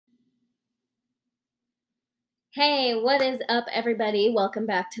Hey, what is up, everybody? Welcome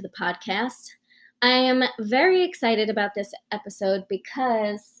back to the podcast. I am very excited about this episode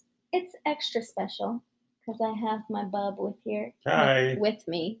because it's extra special because I have my bub Hi. with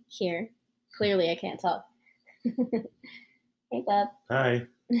me here. Clearly, I can't talk. Hey, bub. Hi.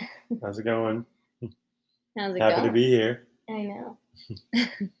 How's it going? How's it Happy going? to be here. I know.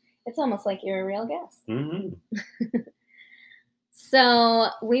 It's almost like you're a real guest. Mm-hmm. So,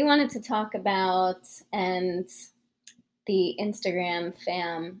 we wanted to talk about, and the Instagram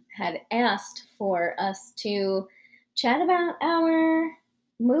fam had asked for us to chat about our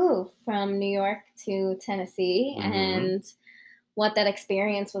move from New York to Tennessee and what that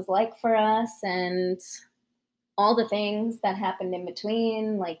experience was like for us and all the things that happened in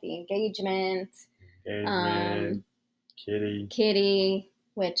between, like the engagement, Kitty,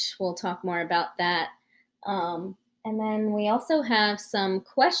 which we'll talk more about that. And then we also have some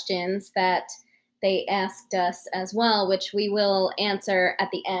questions that they asked us as well, which we will answer at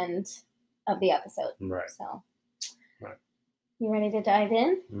the end of the episode. Right. So, you ready to dive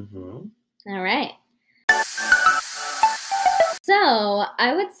in? Mm-hmm. All right. So,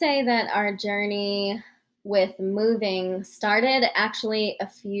 I would say that our journey with moving started actually a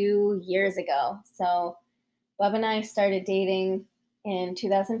few years ago. So, Bob and I started dating in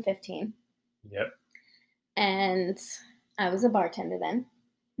 2015. Yep. And I was a bartender then.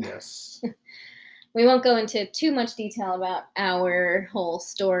 Yes. We won't go into too much detail about our whole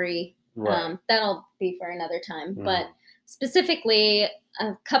story. Right. That'll be for another time. Mm. But specifically,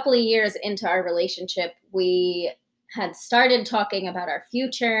 a couple of years into our relationship, we had started talking about our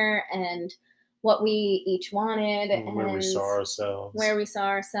future and what we each wanted and where we saw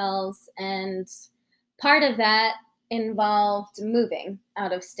ourselves. And part of that involved moving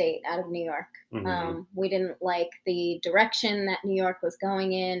out of state, out of New York. Mm-hmm. We didn't like the direction that New York was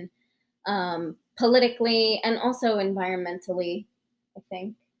going in, politically and also environmentally, I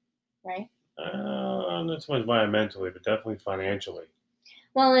think, right? Not so much environmentally, but definitely financially.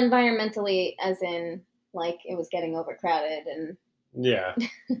 Well, environmentally, as in, like, it was getting overcrowded and... Yeah.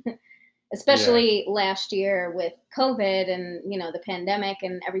 Especially last year with COVID and, the pandemic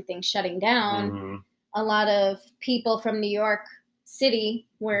and everything shutting down. Mm-hmm. A lot of people from New York City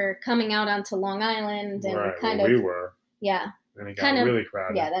were coming out onto Long Island and we were. Yeah. Then it got really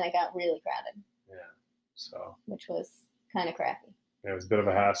crowded. Yeah, then it got really crowded. Yeah. So. Which was kind of crappy. Yeah, it was a bit of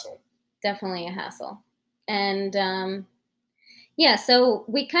a hassle. Definitely a hassle. And so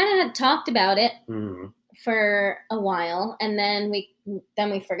we kind of had talked about it for a while, and then we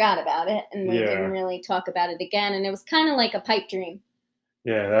forgot about it, and we didn't really talk about it again, and it was kind of like a pipe dream.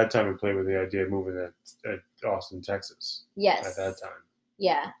 Yeah, at that time we played with the idea of moving at Austin, Texas. Yes. At that time.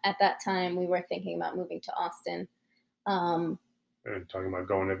 Yeah, at that time we were thinking about moving to Austin. And talking about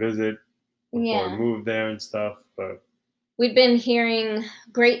going to visit before we moved there and stuff, but we'd been hearing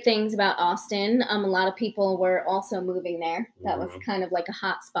great things about Austin. A lot of people were also moving there. That was kind of like a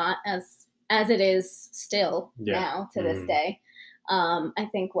hot spot, as it is still now to this day. I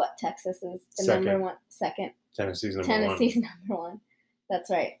think Texas is the number one, second. Tennessee's number one. That's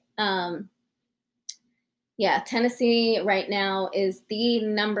right. Tennessee right now is the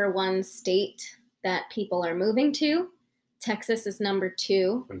number one state that people are moving to. Texas is number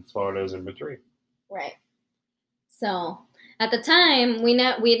 2. And Florida is number 3. Right. So at the time, we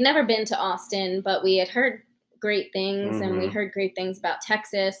had never been to Austin, but we had heard great things, and we heard great things about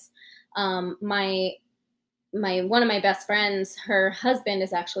Texas. My one of my best friends, her husband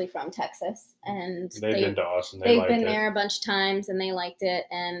is actually from Texas, and they've been to Austin. They've been there a bunch of times, and they liked it,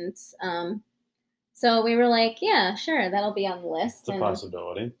 and so we were like, yeah, sure, that'll be on the list. It's a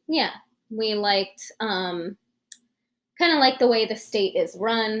possibility. Yeah, we liked kind of like the way the state is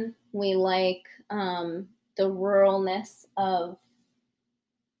run. We like the ruralness of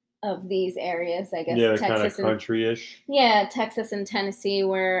these areas, I guess. Yeah, kind of country-ish. Yeah, Texas and Tennessee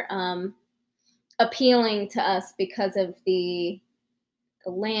were appealing to us because of the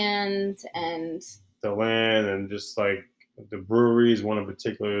land and just like the breweries. One in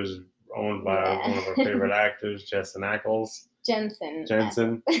particular is owned by one of our favorite actors, Jensen Ackles.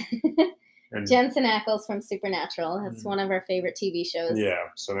 Jensen. And Jensen Ackles from Supernatural. That's one of our favorite TV shows. Yeah,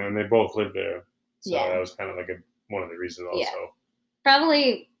 so then they both lived there. So that was kind of like one of the reasons also. Yeah.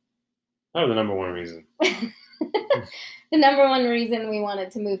 Probably the number one reason. The number one reason we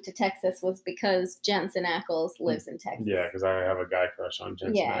wanted to move to Texas was because Jensen Ackles lives in Texas. Yeah, because I have a guy crush on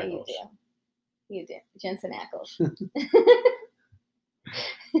Jensen Ackles. Yeah, you do. Jensen Ackles.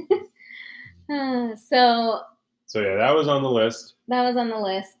 So yeah, that was on the list.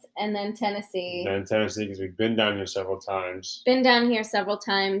 and then Tennessee. Then Tennessee, because we've been down here several times. Been down here several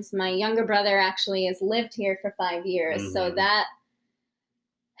times. My younger brother actually has lived here for 5 years. So that,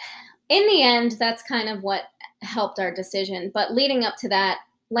 in the end, that's kind of what helped our decision. But leading up to that,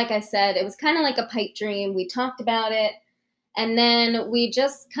 like I said, it was kind of like a pipe dream. We talked about it, and then we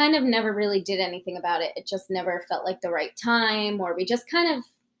just kind of never really did anything about it. It just never felt like the right time, or we just kind of,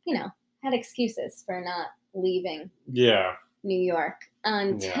 had excuses for not leaving New York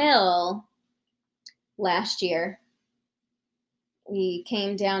until last year. We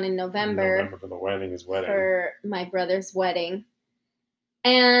came down in November for the wedding. For my brother's wedding.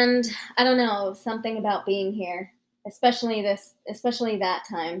 And I don't know, something about being here, especially that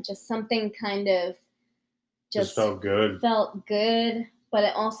time, just something kind of just felt good. Felt good, but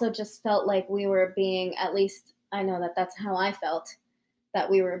it also just felt like we were being, at least I know that that's how I felt, that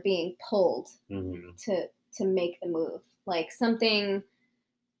we were being pulled to make the move. Like something,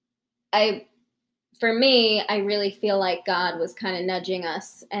 for me, I really feel like God was kind of nudging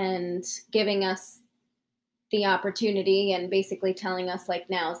us and giving us the opportunity and basically telling us, like,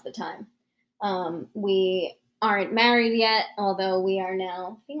 now's the time. We aren't married yet, although we are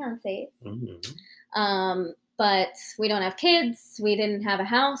now fiancés. But we don't have kids. We didn't have a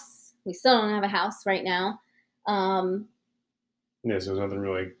house. We still don't have a house right now. So there's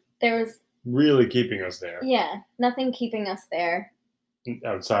nothing there was really keeping us there. Yeah, nothing keeping us there.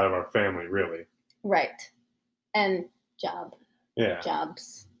 Outside of our family, really. Right. And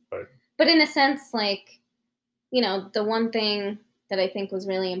jobs. But in a sense, like, the one thing that I think was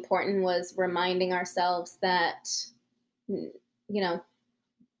really important was reminding ourselves that, we're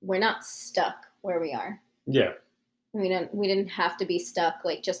not stuck where we are. Yeah. We didn't have to be stuck,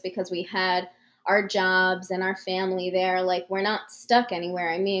 like, just because we had our jobs and our family there. Like, we're not stuck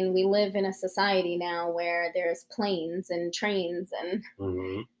anywhere. I mean, we live in a society now where there's planes and trains and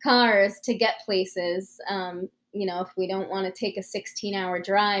cars to get places. If we don't want to take a 16-hour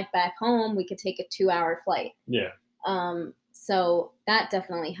drive back home, we could take a 2-hour flight. Yeah. So that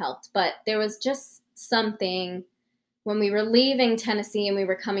definitely helped. But there was just something when we were leaving Tennessee and we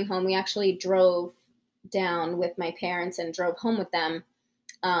were coming home. We actually drove down with my parents and drove home with them.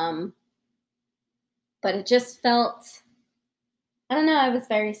 But it just felt, I don't know, I was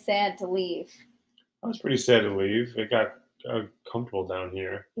very sad to leave. I was pretty sad to leave. It got comfortable down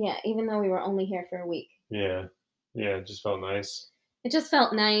here. Yeah, even though we were only here for a week. Yeah. Yeah, it just felt nice. It just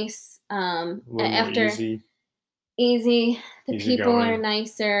felt nice. After easy. The people going. are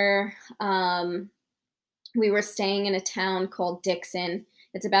nicer. We were staying in a town called Dixon.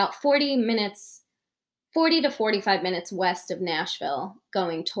 It's about 40 to 45 minutes west of Nashville,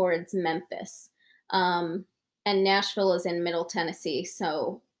 going towards Memphis. And Nashville is in Middle Tennessee,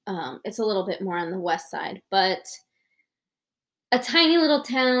 so it's a little bit more on the west side. But a tiny little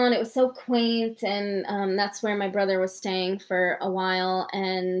town. It was so quaint, and that's where my brother was staying for a while.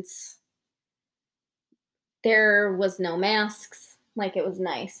 And there was no masks. Like, it was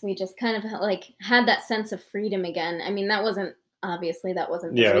nice. We just kind of had that sense of freedom again. I mean, that wasn't the reason that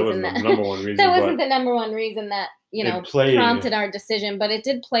the number one reason. That wasn't the number one reason that prompted our decision, but it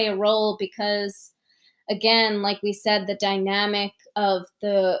did play a role because, again, like we said, the dynamic of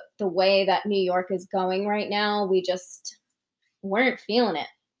the way that New York is going right now, we just weren't feeling it.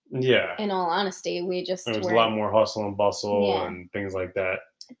 Yeah. In all honesty, there was a lot more hustle and bustle and things like that.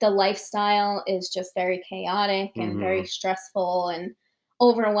 The lifestyle is just very chaotic and very stressful and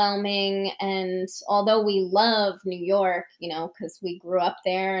overwhelming. And although we love New York, because we grew up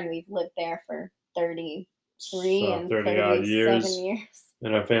there and we've lived there for 33 and 37 years.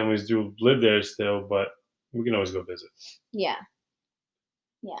 And our families do live there still, but we can always go visit. Yeah.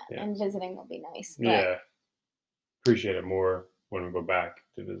 And visiting will be nice. But appreciate it more when we go back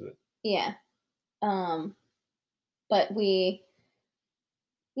to visit. Yeah. But we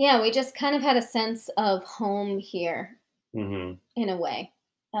just kind of had a sense of home here in a way.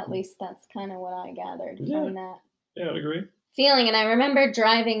 At least that's kind of what I gathered from that. Yeah, I'd agree. Feeling. And I remember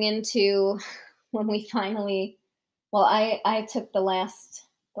driving into when we finally, I took the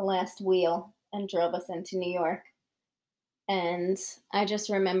last wheel and drove us into New York. And I just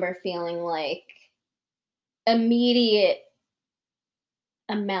remember feeling like immediate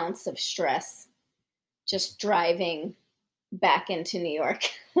amounts of stress just driving back into New York.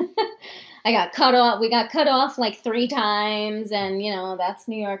 We got cut off like 3 times, and that's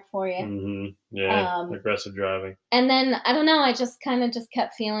New York for you. Yeah, aggressive driving. And then I don't know, I just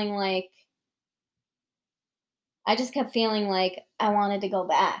kept feeling like I wanted to go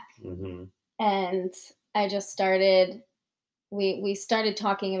back. And I just started we started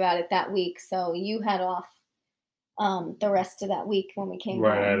talking about it that week. So you had off the rest of that week when we came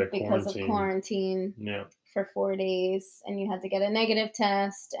Right, I had home a because of quarantine. quarantine Yeah. for 4 days, and you had to get a negative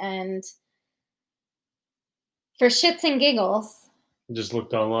test. And for shits and giggles, Just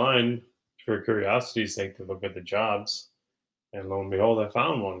looked online for curiosity's sake to look at the jobs, and lo and behold, I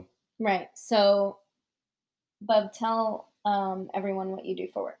found one. right? So, Bub, tell everyone what you do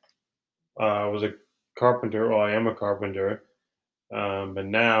for work. I was a carpenter. Well, I am a carpenter, but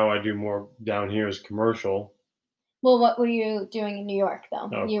now I do more down here is commercial. Well, what were you doing in New York, though?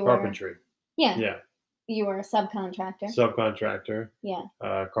 Oh, You were, carpentry. yeah, Yeah, you were a subcontractor. subcontractor, Yeah.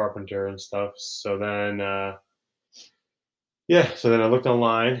 carpenter and stuff. So then, yeah, so then I looked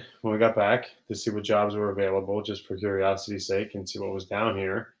online when we got back to see what jobs were available, just for curiosity's sake, and see what was down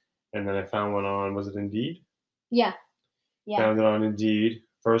here. And then I found one on, was it Indeed? Yeah. Yeah. Found it on Indeed,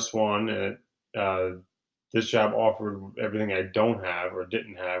 first one, and this job offered everything I don't have or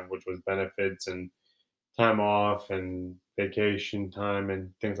didn't have, which was benefits and time off and vacation time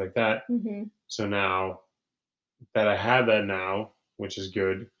and things like that. Hmm. So now that I have that now, which is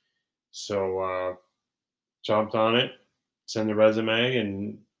good, so jumped on it, sent a resume,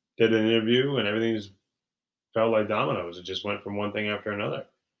 and did an interview, and everything just felt like dominoes. It just went from one thing after another.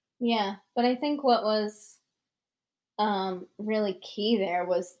 Yeah. But I think what was really key there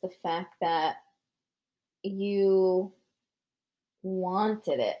was the fact that you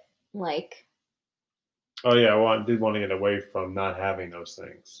wanted it. Like, Oh yeah, well, I did want to get away from not having those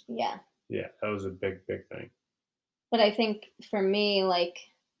things. yeah. Yeah, that was a big, big thing. But I think for me, like,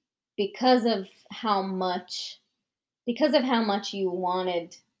 because of how much you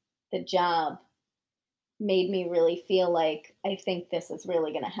wanted the job, made me really feel like I think this is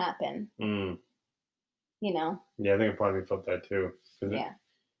really going to happen, Mm. you know? Yeah, I think a part of me felt that too, because Yeah.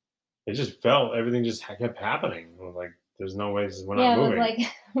 it just felt everything just kept happening. I was like, "There's no way we're not Yeah, it was moving." like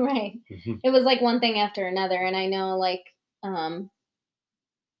right. It was like one thing after another, and I know, like,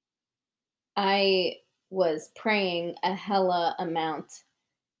 I was praying a hella amount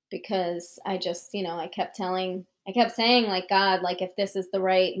because I just, I kept saying, like, God, like, if this is the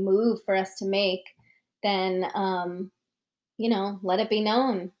right move for us to make, then let it be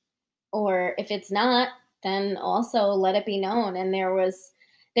known. Or if it's not, then also let it be known. And there was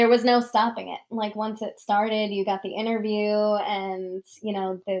no stopping it. Like, once it started, you got the interview, and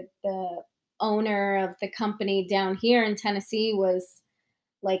the owner of the company down here in Tennessee was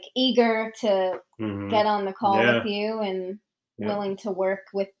like eager to Hmm. get on the call with Yeah, you and yeah. willing to work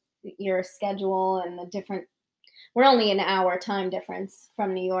with your schedule and the different. We're only an hour time difference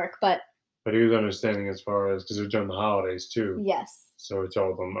from New York, but But he was understanding as far as because it was during the holidays too. yes. So we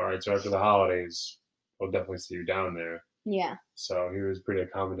told him, all right, so after the holidays, we'll definitely see you down there. Yeah. So he was pretty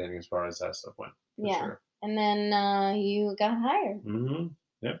accommodating as far as that stuff went, for Yeah. sure. And then you got hired. Hmm.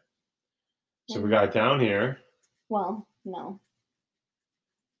 Yep. So we And got down here. well, no.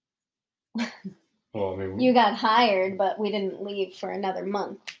 Well, I mean, You got hired, but we didn't leave for another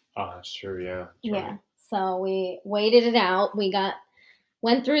month. that's true. Yeah, that's Yeah. right. So we waited it out.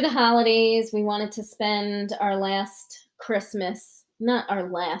 Went through the holidays. We wanted to spend our last Christmas, not our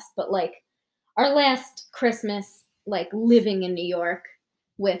last, but like our last Christmas, like living in New York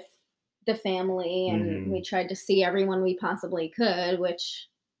with the family. And Hmm. we tried to see everyone we possibly could, which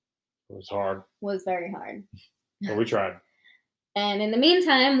It was hard, was very hard. but we tried. And in the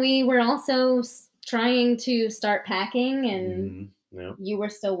meantime, we were also trying to start packing, and Hmm. Yeah, you were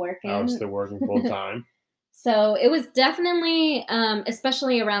still I was working. still working full time. So it was definitely,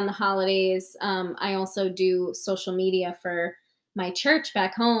 especially around the holidays. I also do social media for my church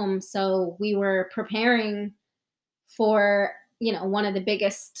back home. So we were preparing for, one of the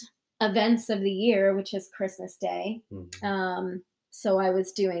biggest events of the year, which is Christmas Day. Mhm. So I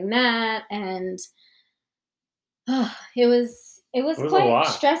was doing that, and it was It was a quite lot.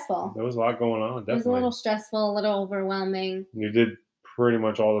 stressful. There was a lot going on, It was a little definitely. stressful, a little overwhelming. You did pretty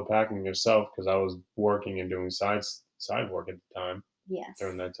much all the packing yourself because I was working and doing side work at the time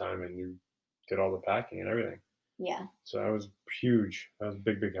during Yes. that time, and you did all the packing and everything. Yeah. So that was huge. That was a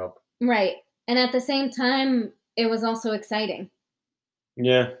big, big help. Right. And at the same time, it was also exciting.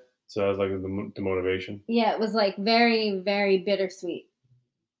 Yeah. So that was like the motivation. Yeah, it was like very, very bittersweet.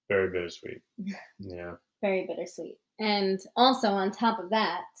 Very bittersweet. Yeah. Very bittersweet. And also on top of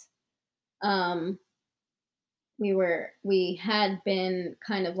that, um, we had been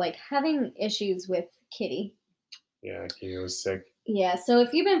kind of like having issues with Kitty. Yeah. Kitty was sick. Yeah, so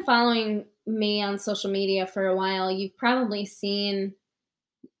if you've been following me on social media for a while, you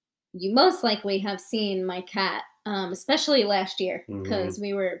most likely have seen my cat, especially last year, Hmm. because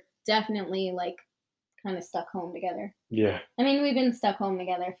we were definitely like kind of stuck home together. Yeah. I mean, we've been stuck home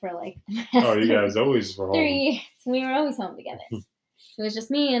together for like the Oh, past you guys always were 3 home. years. We were always home together. It was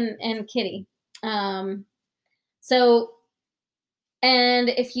just me and Kitty. So, and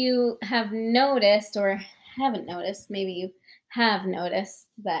if you have noticed or haven't noticed, maybe you have noticed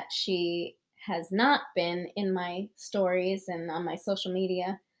that she has not been in my stories and on my social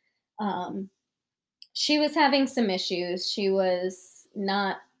media. Um, she was having some issues. She was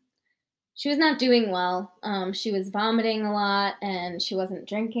not doing well. She was vomiting a lot and she wasn't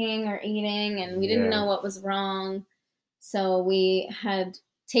drinking or eating, and we didn't know Yeah. what was wrong. So we had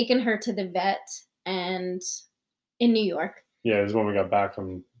taken her to the vet and in New York. Yeah, this is when we got back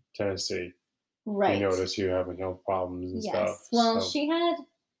from Tennessee. We Right. noticed you having health problems and stuff. Yes. Well, So,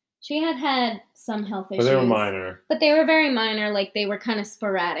 she had some health but issues. they were minor. But they were very minor, like they were kind of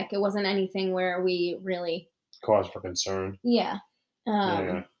sporadic. It wasn't anything where we really Cause for concern. yeah.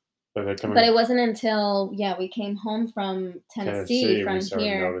 Yeah. But they But it wasn't until we came home from Tennessee we from started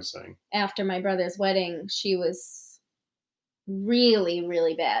here noticing. after my brother's wedding. She was really,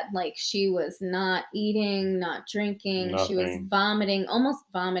 really bad. Like she was not eating, not drinking. She was Nothing. vomiting, almost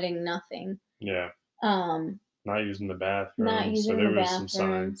vomiting nothing. Yeah. Not using the bathroom. Not using so there the was some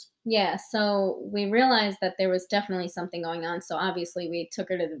bathroom. signs. Yeah, so we realized that there was definitely something going on. So obviously we took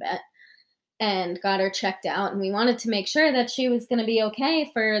her to the vet and got her checked out. And we wanted to make sure that she was going to be okay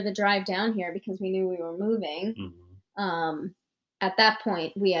for the drive down here because we knew we were moving. Mm-hmm. At that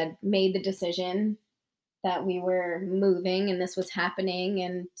point, we had made the decision that we were moving and this was happening.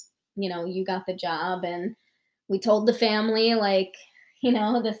 And, you got the job. And we told the family, like,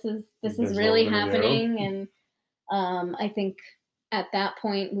 this is really happening. And I think at that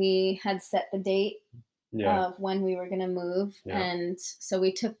point we had set the date of when we were going to move. Yeah. And so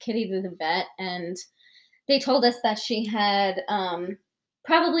we took Kitty to the vet and they told us that she had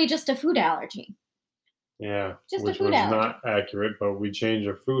probably just a food allergy. Yeah. Just which a food was allergy. not accurate, but we changed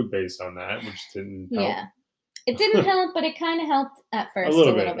our food based on that, which didn't help. Yeah. It didn't help, but it kind of helped at first. A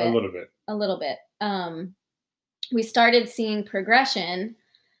little bit. We started seeing progression.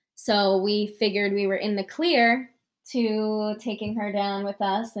 So we figured we were in the clear to taking her down with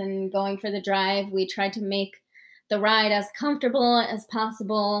us and going for the drive. We tried to make the ride as comfortable as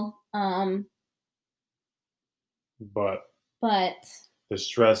possible. But the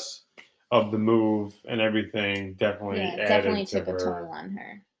stress of the move and everything definitely took a toll on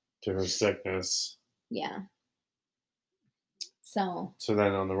her. To her sickness. Yeah. So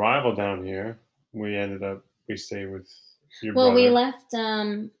then on the arrival down here, we stayed with your brother. Well, we left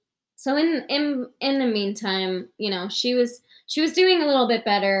so in the meantime, she was doing a little bit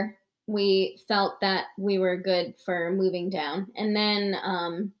better. We felt that we were good for moving down. And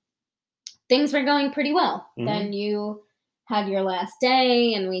then things were going pretty well. Mm-hmm. Then you had your last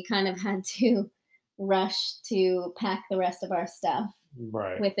day and we kind of had to rush to pack the rest of our stuff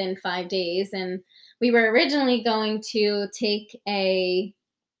within 5 days. And we were originally going to take a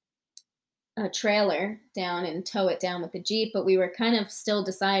trailer down and tow it down with the Jeep, but we were kind of still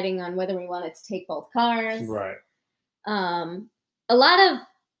deciding on whether we wanted to take both cars. Right. A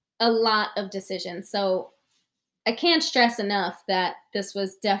lot of decisions. So I can't stress enough that this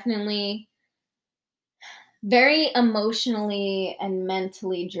was definitely very emotionally and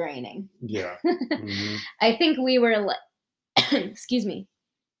mentally draining. Yeah. Mm-hmm. I think we were like, excuse me.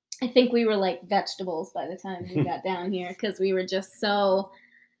 I think we were like vegetables by the time we got down here because we were just so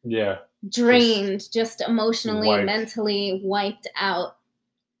drained, just emotionally, mentally wiped out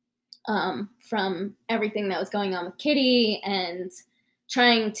from everything that was going on with Kitty and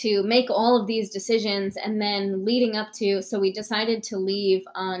trying to make all of these decisions and then leading up to, so we decided to leave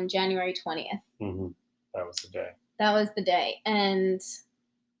on January 20th. Mm-hmm. That was the day. And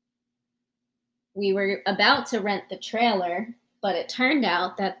we were about to rent the trailer, but it turned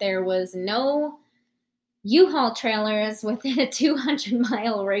out that there was no U-Haul trailers within a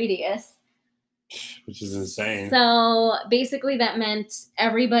 200-mile radius. Which is insane. So basically that meant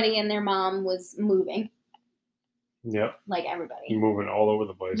everybody and their mom was moving. Yep. Like everybody. Moving all over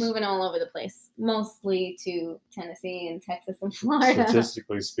the place. Mostly to Tennessee and Texas and Florida.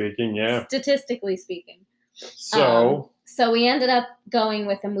 Statistically speaking, yeah. So we ended up going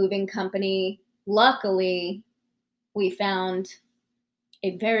with a moving company. Luckily, we found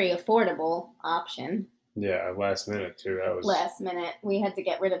a very affordable option. Yeah, last minute too. That was last minute. We had to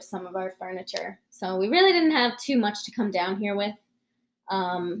get rid of some of our furniture. So we really didn't have too much to come down here with.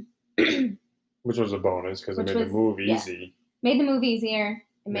 Which was a bonus because it made the move easy. Made the move easier.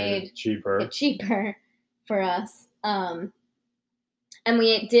 It made it cheaper for us. And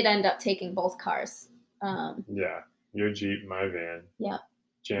we did end up taking both cars. Yeah. Your Jeep, my van. Yep.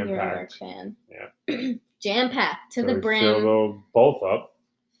 Jam-packed. Your work van. Yeah. jam-packed to So the we brim. filled both up.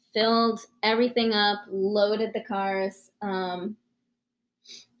 Filled everything up, loaded the cars, and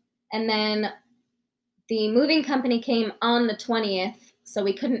then the moving company came on the 20th, so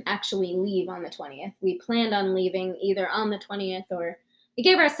we couldn't actually leave on the 20th. We planned on leaving either on the 20th, or we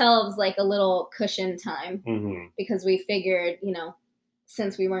gave ourselves like a little cushion time because we figured,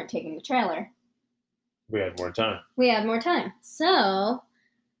 since we weren't taking the trailer, we had more time. So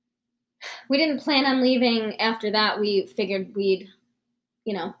we didn't plan on leaving after that. We figured we'd,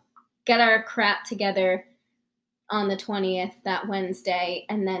 get our crap together on the 20th, that Wednesday,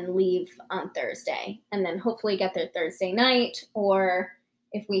 and then leave on Thursday, and then hopefully get there Thursday night, or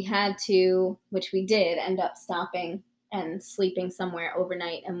if we had to, which we did, end up stopping and sleeping somewhere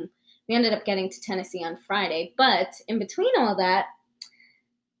overnight, and we ended up getting to Tennessee on Friday. But in between all that,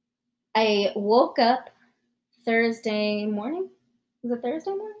 I woke up Thursday morning. Was it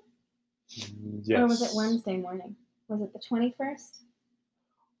Thursday morning? Yes. Or was it Wednesday morning? Was it the 21st?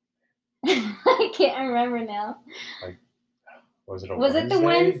 I can't remember now. Was it it the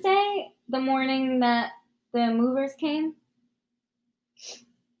Wednesday? The morning that the movers came?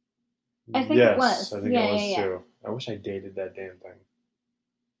 I think it was. I think it was too. I wish I dated that damn thing.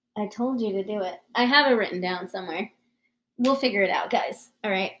 I told you to do it. I have it written down somewhere. We'll figure it out, guys.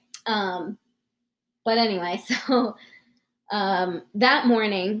 All right. But anyway, so that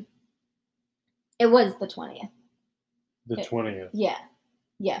morning, it was the 20th. The 20th? Yeah.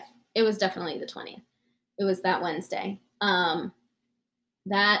 Yeah. It was definitely the 20th. It was that Wednesday.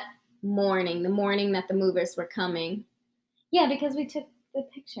 That morning, the morning that the movers were coming. Yeah, because we took the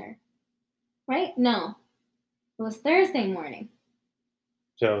picture. Right? No. It was Thursday morning.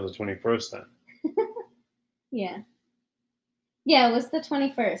 So it was the 21st then? Yeah. Yeah, it was the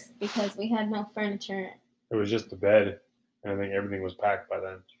 21st because we had no furniture. It was just the bed, and I think everything was packed by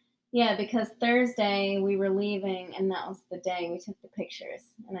then. Yeah, because Thursday we were leaving, and that was the day we took the pictures,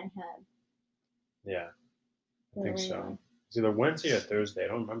 and I had. Yeah, I think so. It's either Wednesday or Thursday. I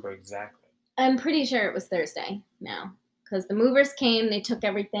don't remember exactly. I'm pretty sure it was Thursday now, because the movers came, they took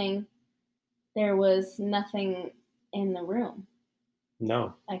everything. There was nothing in the room.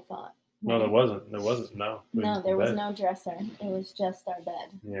 No. I thought. Right? No, there wasn't. No. No, there was no dresser. It was just our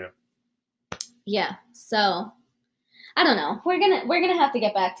bed. Yeah. Yeah. So I don't know. We're gonna have to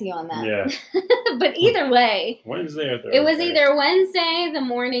get back to you on that. Yeah. But either way, Wednesday or Thursday. It was either Wednesday, the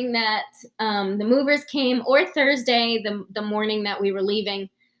morning that the movers came, or Thursday, the morning that we were leaving.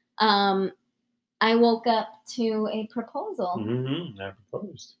 I woke up to a proposal. Mm-hmm. I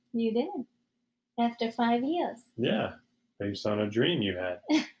proposed. You did. After 5 years. Yeah. Based on a dream you had.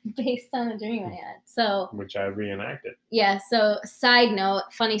 Based on a dream I had. So. Which I reenacted. Yeah. So, side note,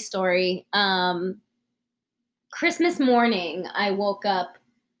 funny story. Christmas morning, I woke up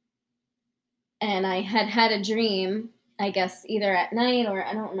and I had a dream, I guess either at night, or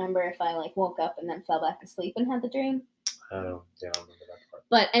I don't remember if I woke up and then fell back asleep and had the dream. I don't remember that part.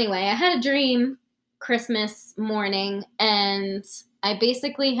 But anyway, I had a dream Christmas morning, and I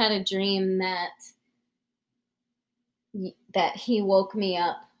basically had a dream that he woke me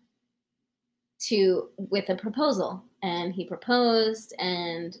up with a proposal, and he proposed,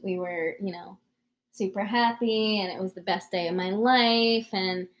 and we were, super happy, and it was the best day of my life,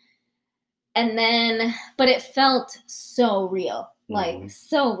 and then, but it felt so real,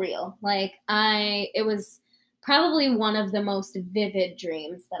 so real. It was probably one of the most vivid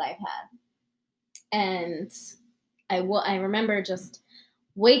dreams that I've had. And I remember just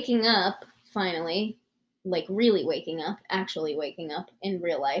waking up finally, really waking up, actually waking up in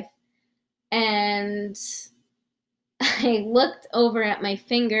real life. And I looked over at my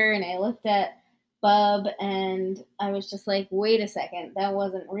finger and I looked at Bub, and I was just like, wait a second, that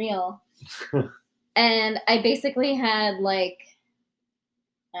wasn't real. And I basically had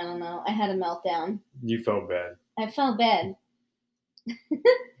I don't know, I had a meltdown. You felt bad. I felt bad. Did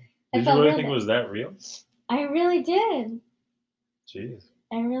you really think it was that real? I really did. Jeez.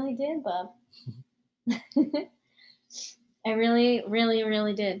 I really did, Bub. I really, really,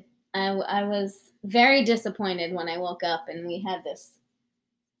 really did. I was very disappointed when I woke up and we had this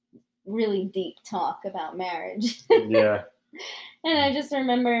really deep talk about marriage. Yeah. And I just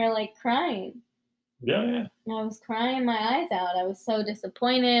remember crying. Yeah. I was crying my eyes out. I was so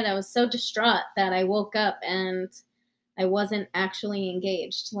disappointed. I was so distraught that I woke up and I wasn't actually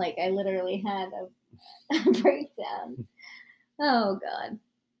engaged. I literally had a breakdown. Oh,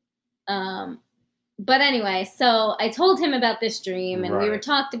 God. But anyway, so I told him about this dream, and we were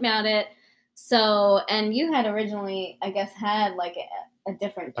talked about it. So, and you had originally, I guess, had a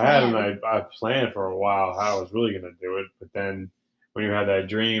different plan. I had a plan for a while how I was really going to do it, but then when you had that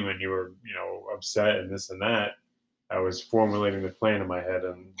dream and you were, upset and this and that. I was formulating the plan in my head,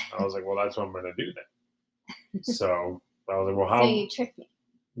 and I was like, well, that's what I'm going to do then. So I was like, well, So how? you tricked me.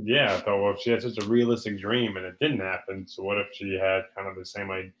 Yeah, I thought, well, if she had such a realistic dream and it didn't happen, so what if she had kind of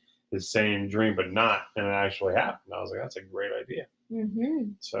the same dream but not, and it actually happened? I was like, that's a great idea.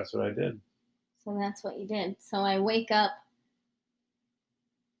 Mm-hmm. So that's what I did. So that's what you did. So I wake up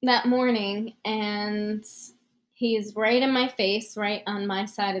that morning and he's right in my face, right on my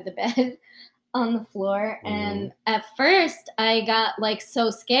side of the bed on the floor. hmm And at first I got like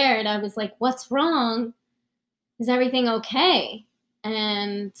so scared. I was like, what's wrong? Is everything okay?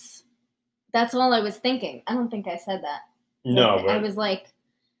 And that's all I was thinking. I don't think I said that. No, I but was like,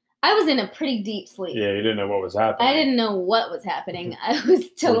 I was in a pretty deep sleep. yeah, you didn't know what was happening. I didn't know what was happening. I was Which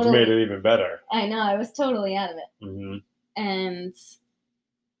made totally, it even better. I know, I was totally out of it. hmm And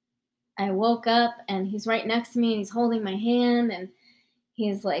I woke up and he's right next to me and he's holding my hand and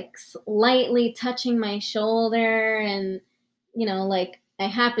he's like lightly touching my shoulder and like I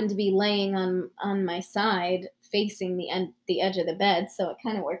happened to be laying on my side facing the edge of the bed, so it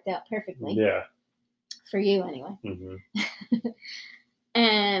kind of worked out perfectly. Yeah. For you anyway. hmm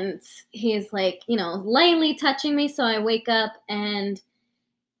And he's like, lightly touching me, so I wake up and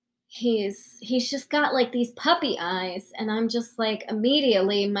he's just got like these puppy eyes, and I'm just like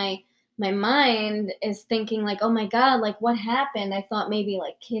immediately my mind is thinking like, oh my god, like what happened? I thought maybe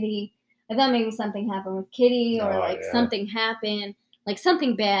like Kitty. I thought maybe something happened with Kitty, or Oh, like yeah. something happened, like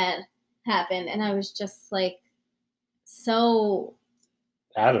something bad happened, and I was just like so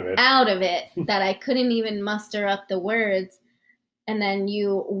Out of it. that I couldn't even muster up the words. And then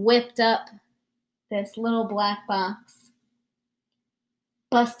you whipped up this little black box,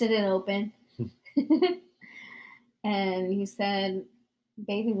 busted it open, and you said,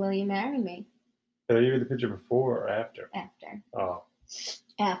 baby, will you marry me? Did I give you the picture before or after? After. Oh.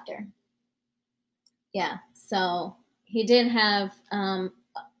 After. Yeah. So he did have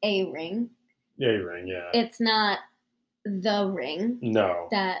a ring. Yeah, you rang, yeah. It's not the ring No.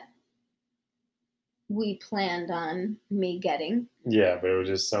 that we planned on me getting. Yeah, but it was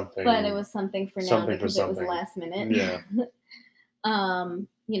just something. But it was something for now Something because for it was something. last minute. Yeah.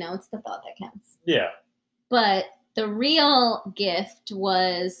 It's the thought that counts. Yeah. But the real gift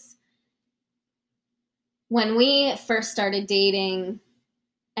was when we first started dating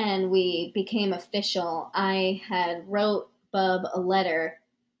and we became official. I had wrote Bub a letter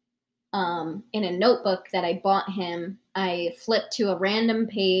in a notebook that I bought him. I flipped to a random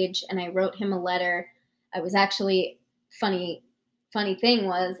page and I wrote him a letter. I was actually funny thing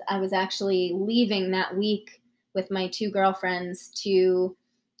was I was actually leaving that week with my two girlfriends to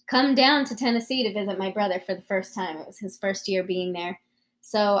come down to Tennessee to visit my brother for the first time. It was his first year being there.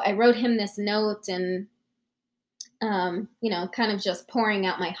 So I wrote him this note and, kind of just pouring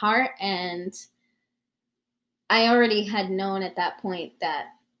out my heart. And I already had known at that point that,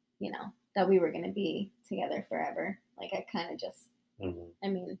 that we were going to be together forever. Like I kind of just, I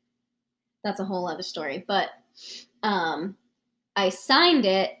mean, that's a whole other story. But I signed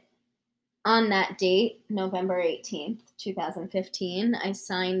it on that date, November 18th, 2015. I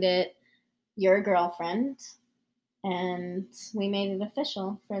signed it, your girlfriend, and we made it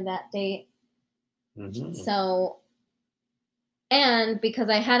official for that date. So, and because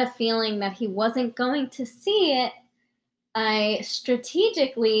I had a feeling that he wasn't going to see it, I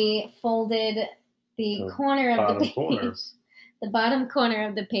strategically folded the corner of the page, the bottom corner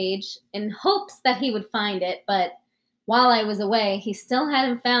of the page, in hopes that he would find it. But while I was away, he still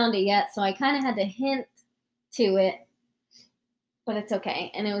hadn't found it yet, so I kind of had to hint to it. But it's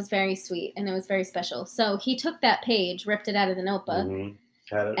okay, and it was very sweet, and it was very special. So he took that page, ripped it out of the notebook,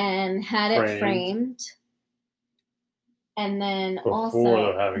 and had it framed. And then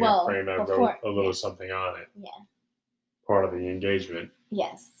before having it framed, I wrote a little something on it. Yeah. Part of the engagement.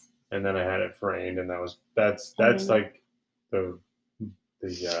 Yes. And then I had it framed, and that's like the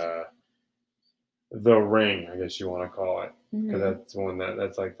ring, I guess you want to call it, because that's one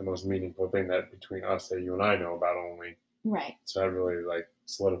that's like the most meaningful thing that between us that you and I know about only. Right. So I really like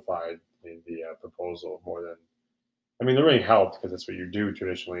solidified the proposal more than. I mean, the ring helped because that's what you do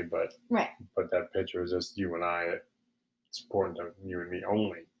traditionally, but But that picture is just you and I. It's important to you and me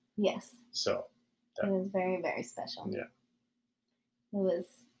only. Yes. So. It was very, very special. Yeah. It was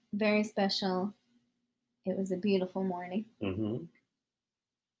very special. It was a beautiful morning. It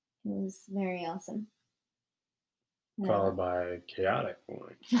was very awesome. Followed by a chaotic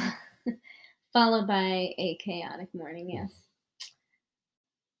morning. Followed by a chaotic morning, yes.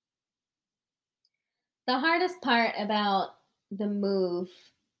 The hardest part about the move,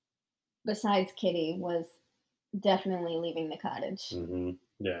 besides Kitty, was definitely leaving the cottage.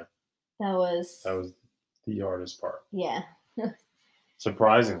 Yeah. That was, That was the hardest part, yeah.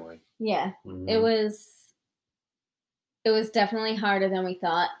 surprisingly. Yeah. It Hmm. was it was definitely harder than we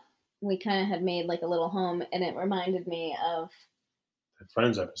thought. We kind of had made like a little home, and it reminded me of, The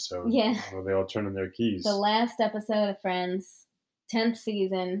Friends episode yeah, where they all turn in their the keys. last episode of Friends, 10th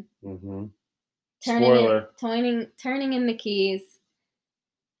season, Hmm. turning Spoiler. turning in the keys.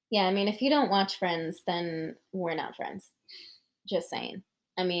 Yeah, I mean, if you don't watch Friends, then we're not friends. Just saying.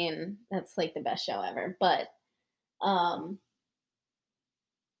 I mean, that's like the best show ever. But um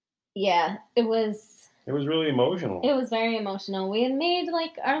yeah, It was really it emotional. was very emotional. We had made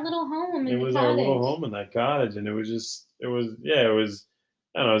like our little home It in the was our little cottage. home in that cottage, and it was, yeah, it was,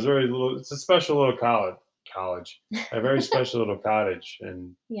 I don't know, it was very little, it's a special little college, a very special little cottage,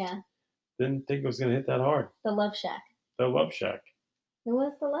 and Yeah, didn't think it was gonna hit that hard. the Love Shack. The Love Shack. It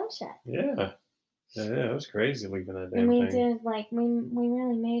was the Love Shack. Yeah. Yeah, it was crazy leaving that And damn we thing. did like we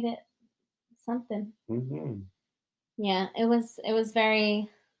really made it something. Hmm. Yeah, it was very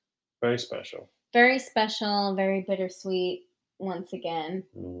Very special. very special, very bittersweet once again,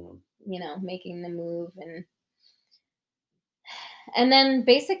 Mm. making the move, and then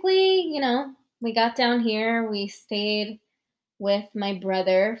basically, we got down here, we stayed with my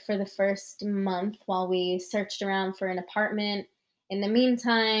brother for the first month while we searched around for an apartment. In the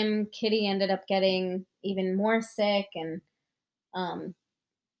meantime, Kitty ended up getting even more sick, and um,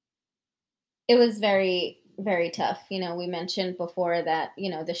 it was very, very tough. We mentioned before that,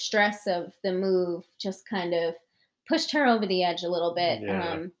 the stress of the move just kind of pushed her over the edge a little bit.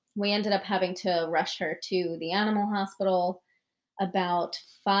 Yeah. We ended up having to rush her to the animal hospital about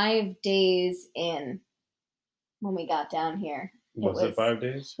 5 days in when we got down here. It Was it was, 5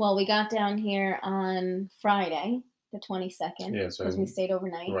 days? well, we got down here on Friday, the 22nd, Yeah, because we so stayed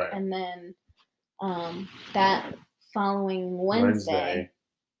overnight. right. And then that following Wednesday, Wednesday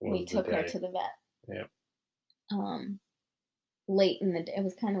we was the took her day. to the vet. Yeah. Um, Late in the day. It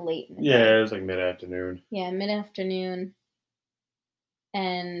was kind of late in the Yeah, day. it was like mid-afternoon. Yeah, mid afternoon.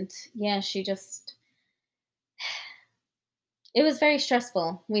 And yeah, it was very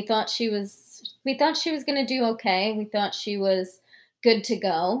stressful. We thought she was going to do okay. We thought she was good to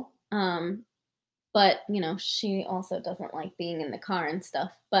go. But, she also doesn't like being in the car and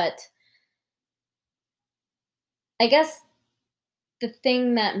stuff. But I guess the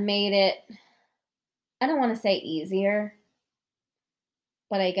thing that made it, I don't want to say easier,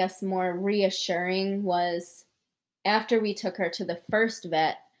 but I guess more reassuring was after we took her to the first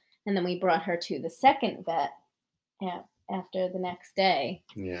vet and then we brought her to the second vet after the next day.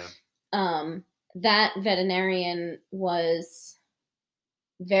 Yeah. Um, that veterinarian was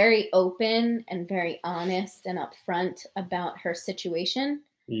very open and very honest and upfront about her situation.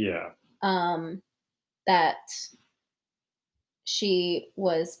 Yeah. Um, that she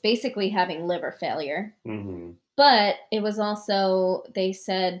was basically having liver failure. Hmm. But it was also, they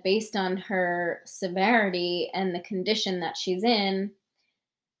said, based on her severity and the condition that she's in,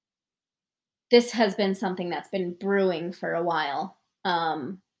 this has been something that's been brewing for a while.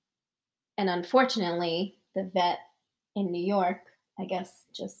 And unfortunately, the vet in New York, I guess,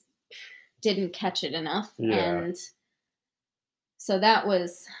 just didn't catch it enough. Yeah. And so that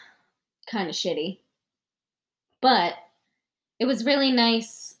was kind of shitty. But it was really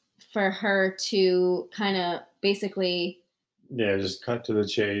nice for her to kind of basically Yeah, just cut to the cut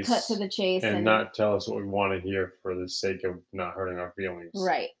to chase the chase and and, not tell us what we want to hear for the sake of not hurting our feelings.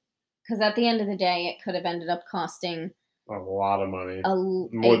 right. Because at the end of the day, it could have ended up costing A lot of money. a,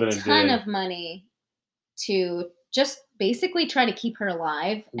 More a than it ton did. of money to just basically try to keep her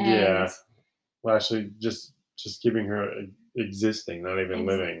alive. And Yeah. Well, actually, just keeping her existing, not even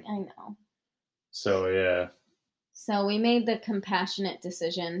living. I know. So yeah. So we made the compassionate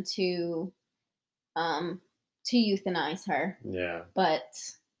decision um, to euthanize her. Yeah. But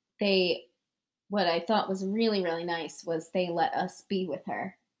they, what I thought was really, really nice was they let us be with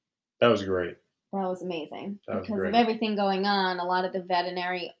her. That was great. That was amazing. That was Because of great. everything going on, a lot of the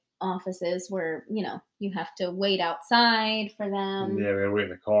veterinary offices were, you have to wait outside for them, Yeah, we had to wait in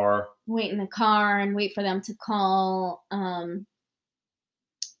the car. wait in the car and wait for them to call.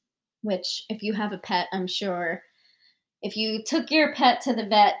 Which, if you have a pet, I'm sure if you took your pet to the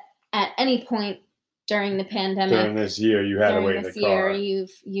vet at any point during the pandemic, During this year, you had to during wait in the this year, car.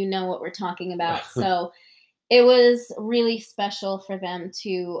 you know what we're talking about. So it was really special for them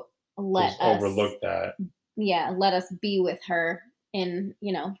to let Just us, overlook that let us be with her in,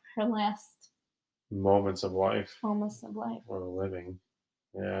 her last moments of life moments of life. or living.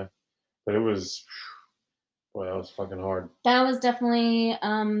 Yeah, but it was Boy, that was fucking hard. That was definitely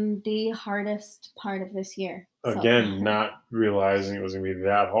the hardest part of this year so Again, far. not realizing it was gonna be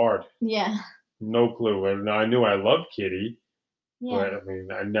that hard. Yeah. No clue. And I knew I loved Kitty, Yeah. but I mean,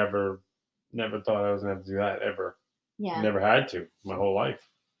 I never thought I was gonna have to do that ever. Yeah. Never had to my whole life.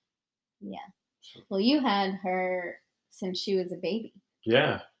 Yeah. Well, you had her since she was a baby,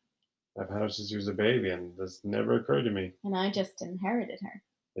 Yeah, I've had her since she was a baby, and this never occurred to me. and I just inherited her.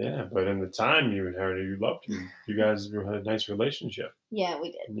 Yeah, but in the time you inherited, you loved her. You guys had a nice relationship. Yeah,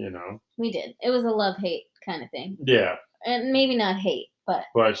 we did. You know. We did. It was a love-hate kind of thing. Yeah, And maybe not hate, but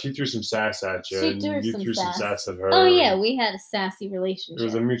but she threw some sass at you, she threw and you some threw some sass. sass at her. Oh yeah, And we had a sassy it was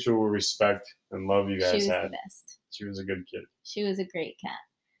relationship. a mutual respect and love you She guys was the had. best. She was a good kid. She was a great cat.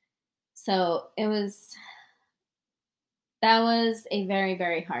 So that was a very,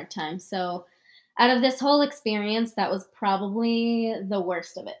 very hard time. So out of this whole experience, that was probably the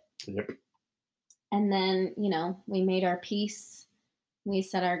worst of it. Yep. And then, we made our peace. We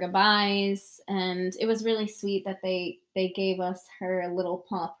said our goodbyes, and it was really sweet that they gave us her little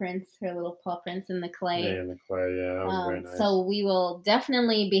paw prints in the clay. Yeah, in the clay. Yeah, that was very nice. So we will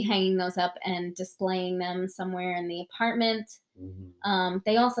definitely be hanging those up and displaying them somewhere in the apartment. Mm-hmm.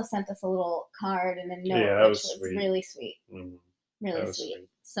 They also sent us a little card and a note, Yeah, that which was was sweet. really sweet. Mm-hmm. Really That was sweet. sweet.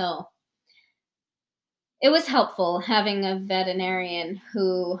 So it was helpful having a veterinarian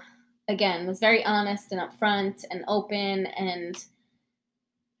who, again, was very honest and upfront and open, and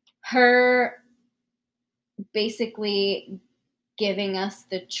her basically giving us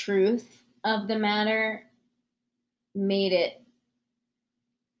the truth of the matter made it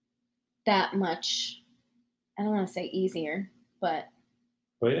that much, I don't want to say easier, but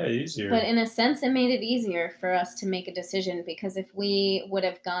yeah, easier. But in a sense, it made it easier for us to make a decision, because if we would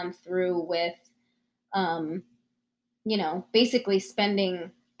have gone through with, basically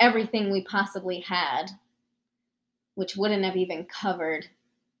spending everything we possibly had, which wouldn't have even covered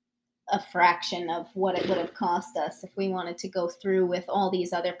a fraction of what it would have cost us if we wanted to go through with all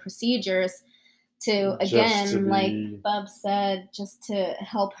these other procedures to, again, like Bub said, just to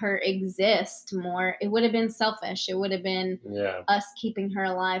help her exist more. It would have been selfish. It would have been us keeping her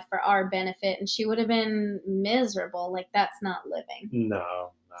alive for our benefit, and she would have been miserable. Like, that's not living.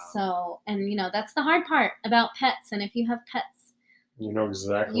 No. So, and that's the hard part about pets. And if you have pets, you know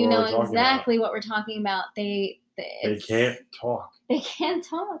exactly what we're talking about. They can't talk. They can't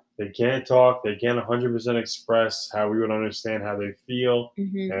talk. They can't talk. They can't 100% express how we would understand how they feel.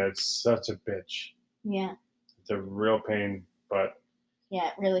 Mm-hmm. And it's such a bitch. Yeah. It's a real pain, but yeah,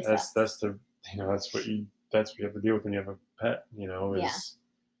 it really sucks. That's what you have to deal with when you have a pet, is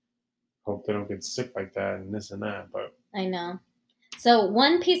hope they don't get sick like that and this and that. But I know. So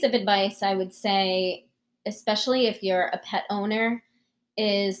one piece of advice I would say, especially if you're a pet owner,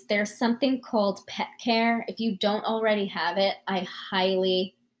 is there's something called pet care. If you don't already have it, I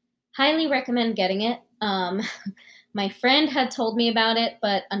highly, highly recommend getting it. My friend had told me about it,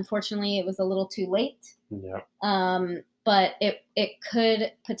 but unfortunately it was a little too late. Yeah. But it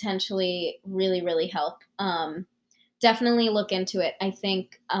could potentially really, really help. Definitely look into it. I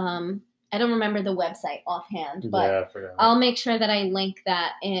think, I don't remember the website offhand, but I forgot. I'll make sure that I link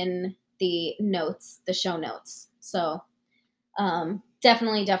that in the notes, the show notes. So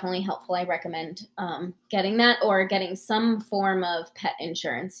definitely helpful. I recommend getting that, or getting some form of pet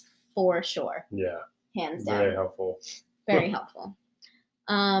insurance for sure. Yeah. Hands down. Very helpful. Very helpful.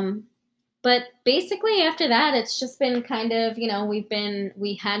 But basically after that, it's just been kind of,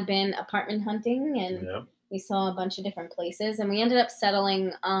 we had been apartment hunting, and we saw a bunch of different places, and we ended up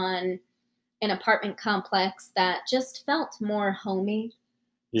settling on an apartment complex that just felt more homey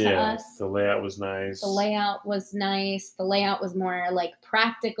to us. The layout was nice. The layout was more like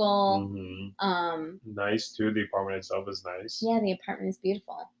practical. Mm-hmm. Nice too. The apartment itself is nice. Yeah, the apartment is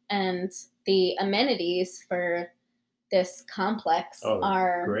beautiful. And the amenities for this complex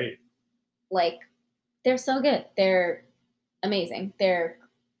are great. Like, they're so good. They're amazing. They're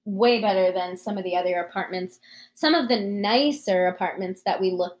way better than some of the other apartments. Some of the nicer apartments that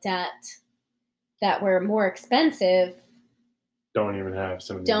we looked at that were more expensive don't even have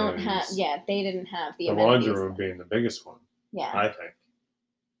some of the amenities. They didn't have the amenities. Laundry room being the biggest one. Yeah. I think.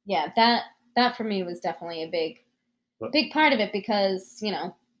 Yeah, that for me was definitely a big part of it, because,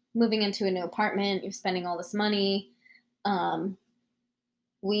 moving into a new apartment, you're spending all this money.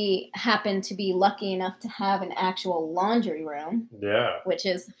 We happen to be lucky enough to have an actual laundry room. Yeah. Which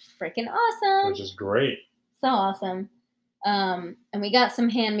is freaking awesome. Which is great. So awesome. And we got some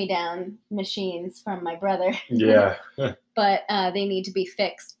hand-me-down machines from my brother. Yeah. But they need to be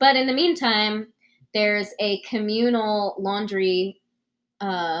fixed. But in the meantime, there's a communal laundry,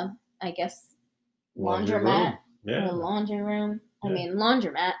 I guess, Laundry laundromat room. or Yeah. laundry room. I Yeah. mean,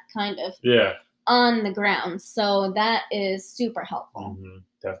 laundromat, kind of, Yeah. on the ground. So that is super helpful.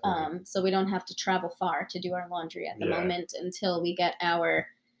 Definitely. So we don't have to travel far to do our laundry at the Yeah. moment until we get our,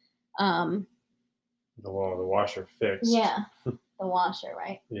 um, The washer fixed. yeah, the washer,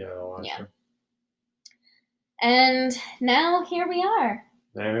 right? Yeah, the washer. Yeah. And now here we are.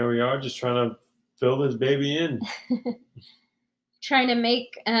 And here we are, just trying to fill this baby in. Trying to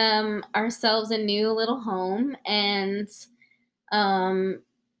make ourselves a new little home, and um,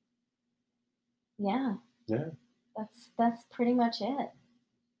 yeah, Yeah. that's pretty much it,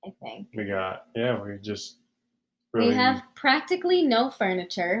 I think. We just really. We have practically no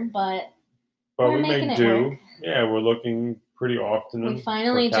furniture, but But we're we making make it do. work. Yeah, we're looking pretty often We for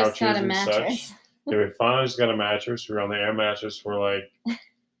finally just got couches a and mattress. such. Yeah, we finally just got a mattress. We were on the air mattress for like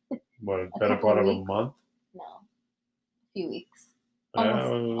what, A better couple part of of a weeks. month. No, a few weeks. Uh,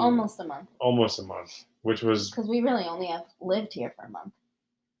 Almost a month. Almost a month, which was Because we really only have lived here for a month.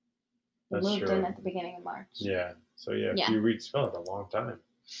 We that's moved true. in at the beginning of March. Yeah. So yeah, a Yeah. few weeks felt like a long time.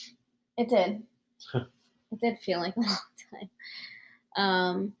 It did. It did feel like a long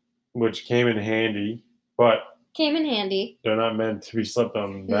time. Which came in handy, but Came in handy. they're not meant to be slept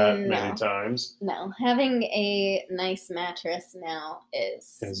on that many times. No, having a nice mattress now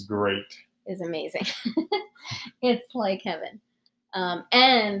is great. Is amazing. It's like heaven.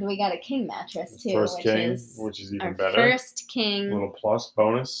 And we got a king mattress too, First king, is which is even our better. first king. A little plus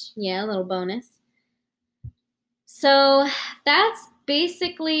bonus. Yeah, a little bonus. So that's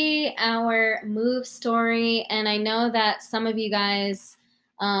basically our move story. And I know that some of you guys,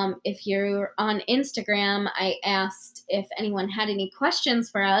 if you're on Instagram, I asked if anyone had any questions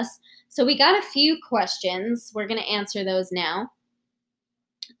for us. So we got a few questions. We're going to answer those now.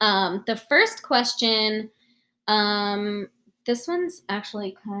 The first question, this one's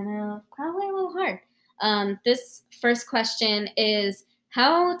actually kind of probably a little hard. This first question is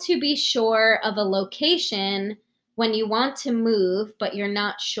how to be sure of a location when you want to move, but you're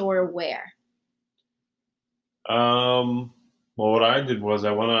not sure where. Well, what I did was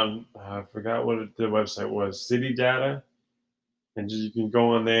I went on, I forgot what the website was, City Data. And you can go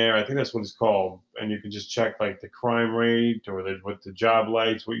on there. I think that's what it's called, and you can just check like the crime rate or what the job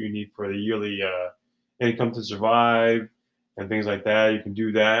likes, what you need for the yearly income to survive, and things like that. You can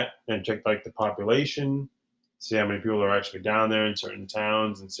do that and check like the population, see how many people are actually down there in certain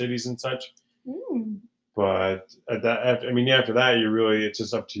towns and cities and such. But after that, it's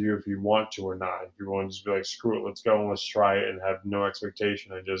just up to you if you want to or not. If you want to just be like, screw it, let's go and let's try it and have no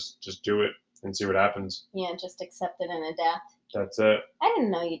expectation and just do it and see what happens. Yeah, just accept it and adapt. That's it. I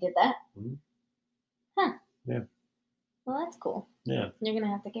didn't know you did that. Mm-hmm. Huh. Yeah. Well, that's cool. Yeah. You're going to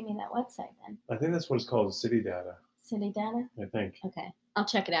have to give me that website then. I think that's what it's called, City Data. City Data? I think. Okay. I'll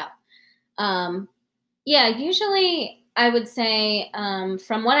check it out. Yeah, usually I would say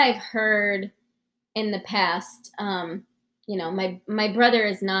from what I've heard in the past, my brother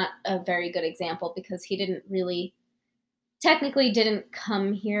is not a very good example because he technically didn't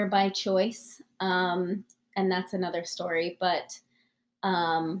come here by choice. And that's another story. But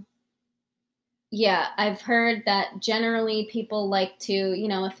yeah, I've heard that generally people like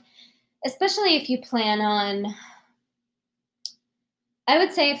to, especially if you plan on, I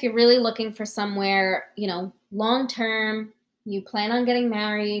would say if you're really looking for somewhere, long term, you plan on getting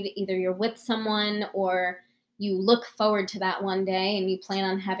married, either you're with someone or you look forward to that one day and you plan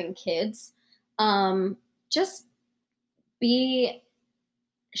on having kids, just be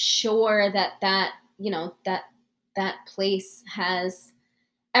sure that place has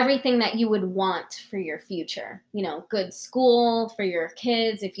everything that you would want for your future. Good school for your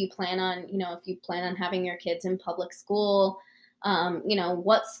kids if you plan on having your kids in public school.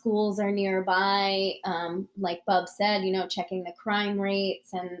 What schools are nearby, like Bub said, checking the crime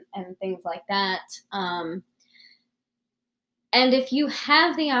rates and things like that. And if you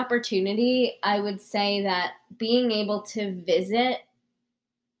have the opportunity, I would say that being able to visit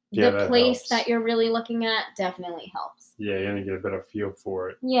the place helps. that you're really looking at definitely helps. Yeah, you're going to get a better feel for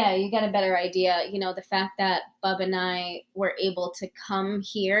it. Yeah, you get a better idea. The fact that Bub and I were able to come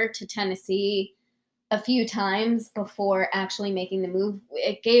here to Tennessee a few times before actually making the move,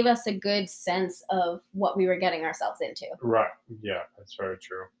 it gave us a good sense of what we were getting ourselves into. Right. Yeah, that's very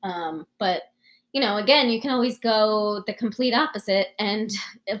true. But again, you can always go the complete opposite and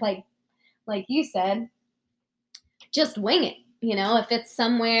like you said, just wing it. If it's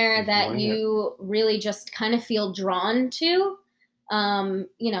somewhere that you really just kind of feel drawn to,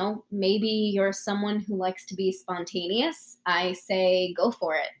 maybe you're someone who likes to be spontaneous, I say go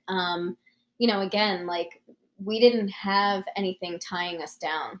for it. Again, like we didn't have anything tying us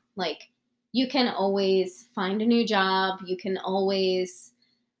down. Like you can always find a new job. You can always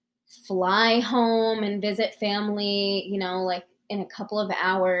fly home and visit family, like in a couple of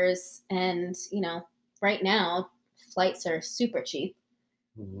hours. And, right now, flights are super cheap.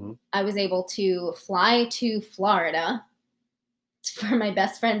 Hmm. I was able to fly to Florida for my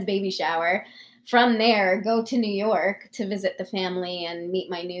best friend's baby shower. From there, go to New York to visit the family and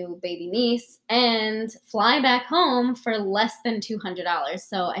meet my new baby niece, and fly back home for less than $200.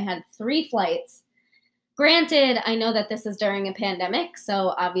 So I had 3 flights. Granted, I know that this is during a pandemic,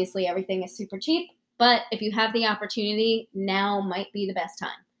 so obviously everything is super cheap. But if you have the opportunity, now might be the best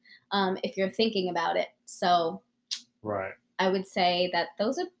time if you're thinking about it. So Right. I would say that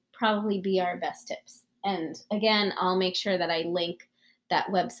those would probably be our best tips. And again, I'll make sure that I link that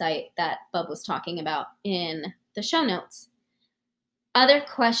website that Bub was talking about in the show notes. Other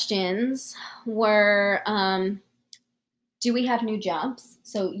questions were do we have new jobs?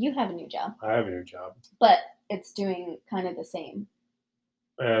 So you have a new job, I have a new job. but it's doing kind of the same.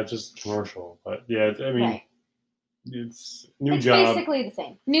 Yeah, just commercial, but yeah, I mean, Right. it's new It's job, basically the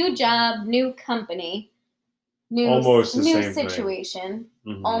same. New job, new company, almost the new same thing. situation,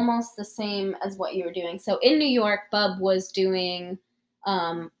 Hmm. almost the same as what you were doing. So in New York, Bub was doing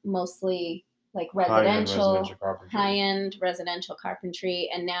mostly like residential, carpentry. high-end residential carpentry,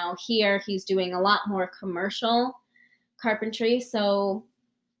 and now here he's doing a lot more commercial carpentry. So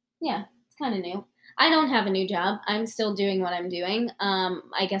yeah, it's kind of new. I don't have a new job. I'm still doing what I'm doing.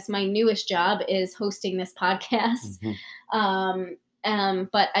 I guess my newest job is hosting this podcast.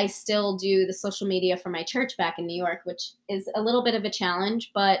 But I still do the social media for my church back in New York, which is a little bit of a challenge,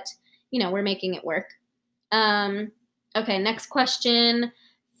 but we're making it work. Okay, next question.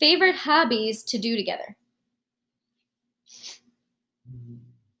 Favorite hobbies to do together?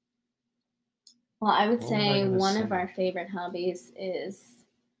 Well, I would What was I say gonna one of say? our favorite hobbies is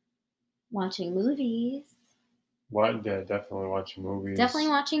watching movies. What? Yeah, definitely watching movies. Definitely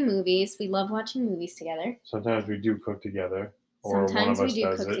watching movies. We love watching movies together. Sometimes we do cook together, or one Sometimes of we us do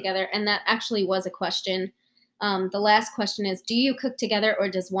does cook it. together, and that actually was a question. The last question is, do you cook together or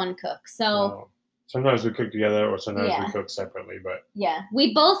does one cook? So Sometimes we cook together, or sometimes we Yeah. cook separately. But yeah,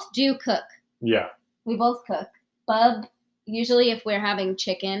 we both do cook. yeah, We both cook. Bub, usually if we're having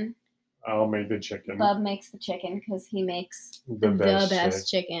chicken, I'll make the chicken. Bub makes the chicken because he makes The best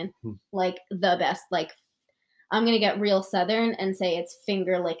chicken. Like the best. Like I'm gonna get real Southern and say it's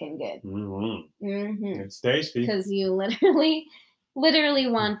finger licking good. Mm-hmm. It's tasty. Because you literally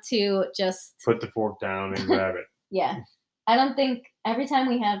want to just put the fork down and grab it. Yeah. I don't think every time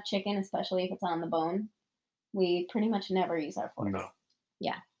we have chicken, especially if it's on the bone, we pretty much never use our forks. No.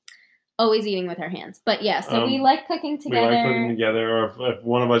 Yeah. Always eating with our hands. But yeah, so we like cooking together. We like cooking together, or if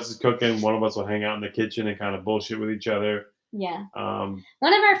one of us is cooking, one of us will hang out in the kitchen and kind of bullshit with each other. Yeah.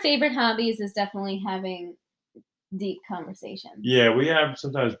 One of our favorite hobbies is definitely having deep conversations. Yeah, we have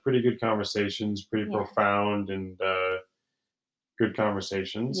sometimes pretty good conversations, pretty profound and good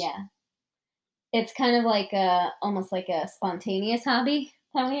conversations. Yeah. It's kind of like almost like a spontaneous hobby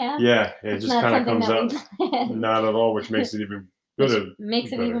that we have. Yeah, it just kind of comes up. Not at all, which makes it even gooder.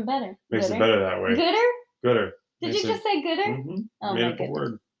 Makes it even better. Makes it better that way. Gooder? Gooder. Did you just say gooder? Mm-hmm. Oh, made my up a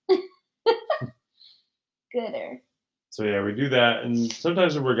word. Gooder. So yeah, we do that, and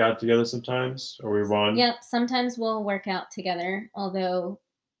sometimes we work out together. Sometimes, or we run. Yep. Sometimes we'll work out together. Although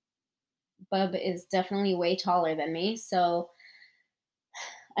Bub is definitely way taller than me, so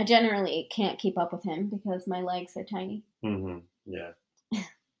I generally can't keep up with him because my legs are tiny. Mm-hmm. Yeah.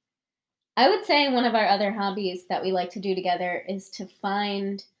 I would say one of our other hobbies that we like to do together is to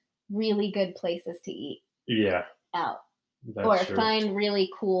find really good places to eat. Yeah. Out. That's true. Find really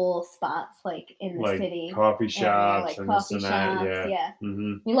cool spots like in the city. Coffee shops and coffee this and shops, that. Yeah.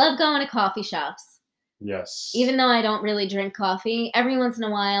 Mm-hmm. We love going to coffee shops. Yes. Even though I don't really drink coffee, every once in a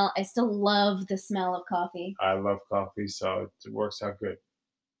while I still love the smell of coffee. I love coffee, so it works out good.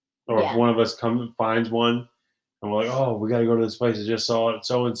 Or if one of us finds one and we're like, oh, we got to go to this place. I just saw it,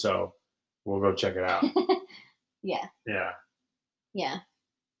 so and so. We'll go check it out. Yeah. Yeah. Yeah.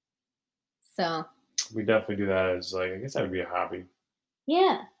 So. We definitely do that as I guess that would be a hobby.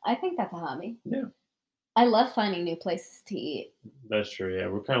 Yeah, I think that's a hobby. Yeah. I love finding new places to eat. That's true, yeah.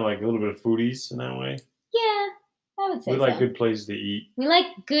 We're kind of like a little bit of foodies in that way. Yeah, I would say we like good places to eat. We like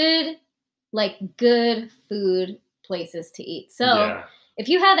good food places to eat. So if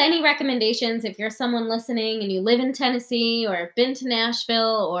you have any recommendations, if you're someone listening and you live in Tennessee or have been to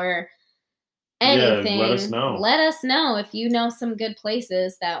Nashville or anything, let us know. Let us know if you know some good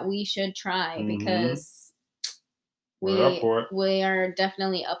places that we should try because we're up for it. We are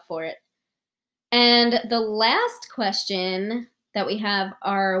definitely up for it. And the last question that we have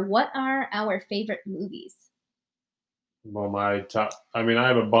are, what are our favorite movies? Well, my top, I mean, I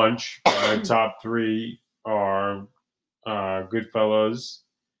have a bunch. My top three are Goodfellas,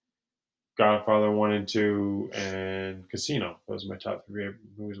 Godfather 1 and 2, and Casino. Those are my top three favorite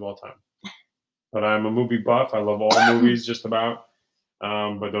movies of all time. But I'm a movie buff. I love all movies just about.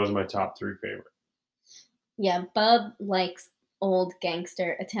 But those are my top three favorite. Yeah, Bub likes old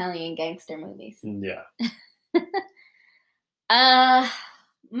gangster, Italian gangster movies. Yeah.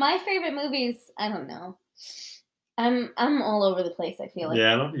 My favorite movies, I don't know. I'm all over the place, I feel like.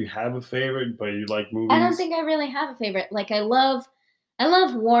 Yeah, I don't know if you have a favorite, but you like movies. I don't think I really have a favorite. Like I love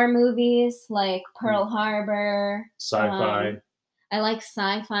war movies like Pearl Harbor. Sci-fi. I like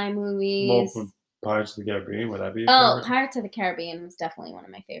sci-fi movies. Well, Pirates of the Caribbean, would that be your favorite? Pirates of the Caribbean was definitely one of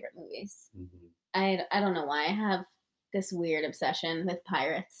my favorite movies. Mm-hmm. I don't know why. I have this weird obsession with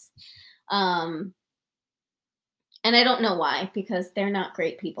pirates. And I don't know why, because they're not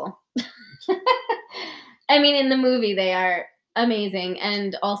great people. I mean, in the movie, they are amazing.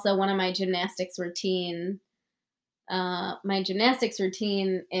 And also one of my gymnastics routine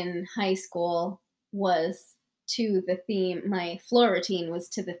in high school was to the theme, my floor routine was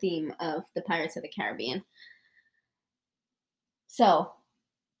to the theme of the Pirates of the Caribbean. So,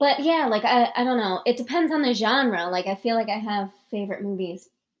 but yeah, like, I don't know. It depends on the genre. Like, I feel like I have favorite movies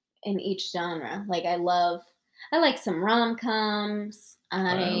in each genre. Like, I like some rom-coms.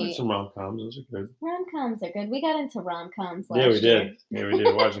 I like some rom-coms. Those are good. Rom-coms are good. We got into rom-coms last year. Yeah, we did. Yeah, we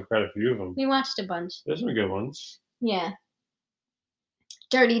did. Watching quite a few of them. We watched a bunch. There's some good ones. Yeah.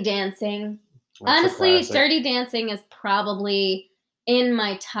 Dirty Dancing. That's honestly, Dirty Dancing is probably in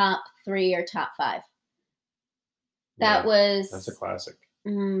my top 3 or top 5. That's a classic.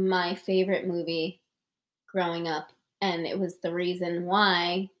 My favorite movie growing up, and it was the reason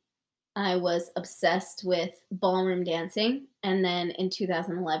why I was obsessed with ballroom dancing. And then in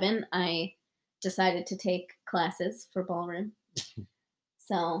 2011, I decided to take classes for ballroom.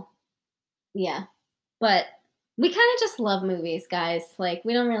 So, yeah. But we kind of just love movies, guys. Like,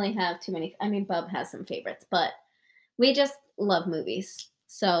 we don't really have too many. I mean, Bub has some favorites, but we just love movies.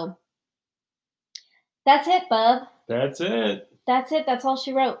 So, that's it, Bub. That's it. That's it. That's all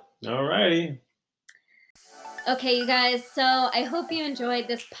she wrote. All righty. Okay, you guys, so I hope you enjoyed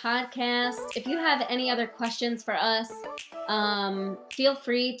this podcast. If you have any other questions for us, feel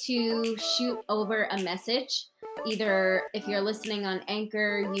free to shoot over a message. Either if you're listening on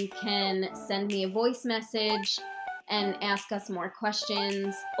Anchor, you can send me a voice message and ask us more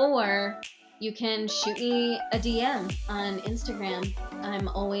questions, or you can shoot me a DM on Instagram. I'm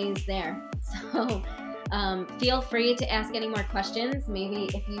always there. So feel free to ask any more questions. Maybe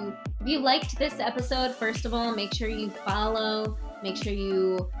if you liked this episode, first of all, make sure you follow, make sure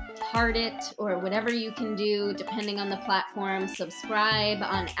you heart it, or whatever you can do depending on the platform. Subscribe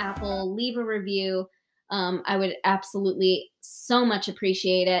on Apple, leave a review. I would absolutely so much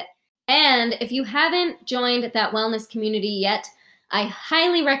appreciate it. And if you haven't joined that wellness community yet, I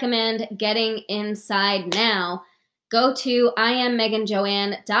highly recommend getting inside now. Go to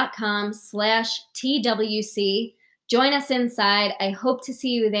IamMeganJoanne.com/TWC. Join us inside. I hope to see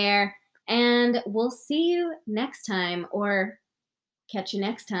you there. And we'll see you next time, or catch you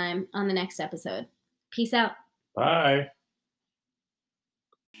next time on the next episode. Peace out. Bye.